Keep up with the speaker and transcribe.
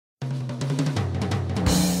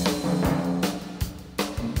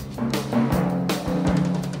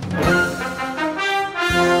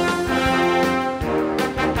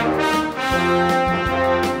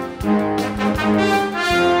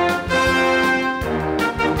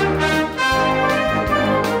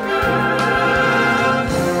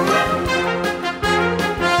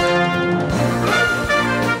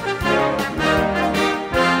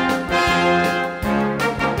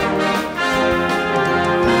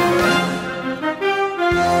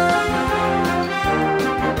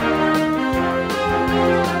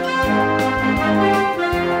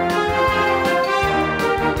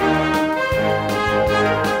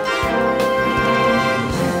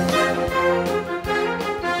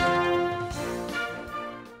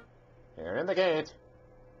the gate.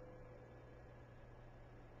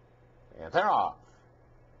 And they're off.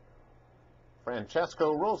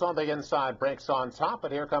 Francesco Rules on the inside, breaks on top,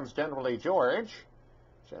 but here comes Generally George.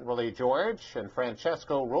 Generally George and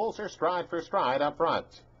Francesco Rules are stride for stride up front.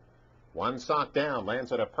 One sock down,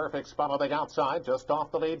 lands at a perfect spot on the outside, just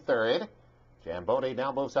off the lead third. Jambodi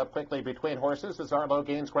now moves up quickly between horses as Arlo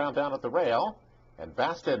gains ground down at the rail. And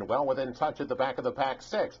Baston well within touch at the back of the pack,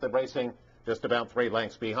 sixth, and racing just about 3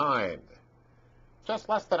 lengths behind. Just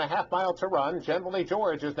less than a half-mile to run. Generally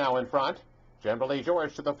George is now in front. Generally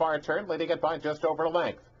George to the far turn, leading it by just over a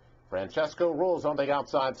length. Francesco Rules on the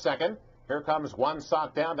outside second. Here comes one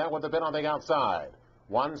sock down, now with a bit on the outside.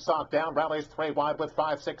 One sock down, rallies 3 wide with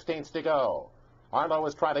 5/16 to go. Arlo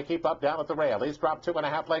is trying to keep up down at the rail. He's dropped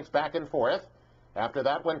 2.5 lengths back and forth. After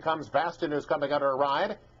that one comes Baston, who's coming under a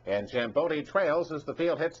ride. And Jambodi trails as the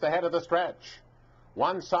field hits the head of the stretch.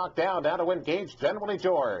 One sock down, now to engage Generally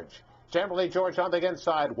George. Generally George on the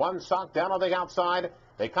inside, one sock down on the outside.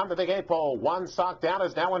 They come to the gate pole. One sock down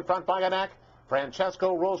is now in front by a neck.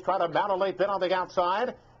 Francesco Rules trying to mount a late bit on the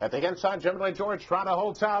outside. At the inside, Generally George trying to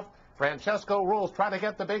hold tough. Francesco Rules trying to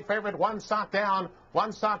get the big favorite. One sock down,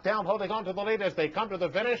 holding on to the lead as they come to the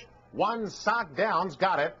finish. One sock down's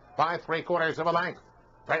got it by 3/4 of a length.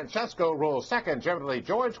 Francesco Rules second, Generally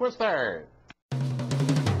George was third.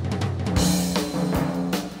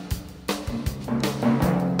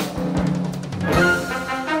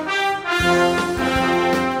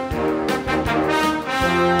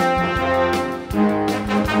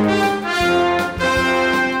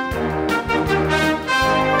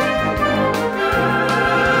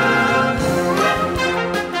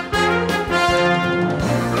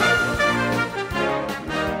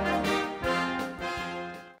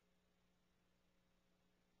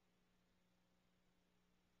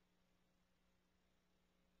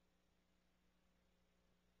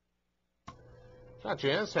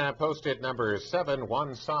 Judges have posted number 7,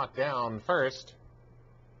 one sock down first.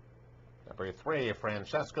 Number 3,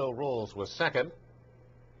 Francesco Rules was second.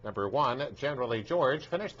 Number 1, Generally George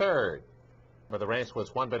finished third. Where the race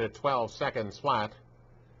was 1 minute 12 seconds flat.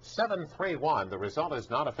 7-3-1. The result is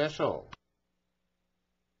not official.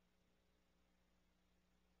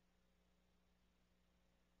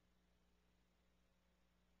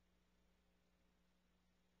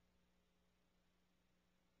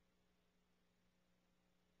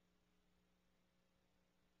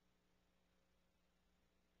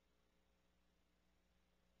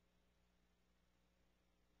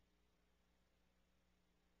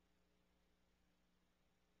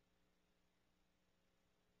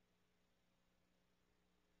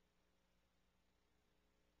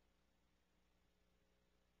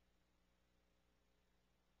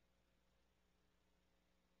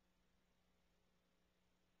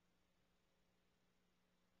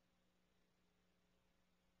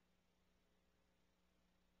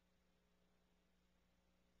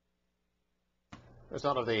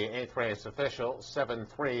 Result of the 8th race official,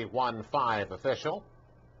 7-3-1-5 official.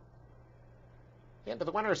 Into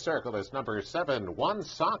the winner's circle is number 7, one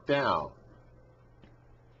sock down.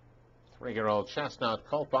 3-year-old Chestnut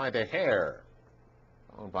colt by De Hare,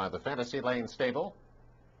 owned by the Fantasy Lane stable.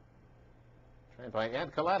 Trained by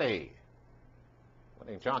Ed Coletti.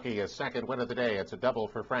 Winning jockey his second win of the day. It's a double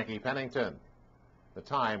for Frankie Pennington. The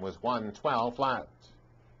time was 1:12 flat.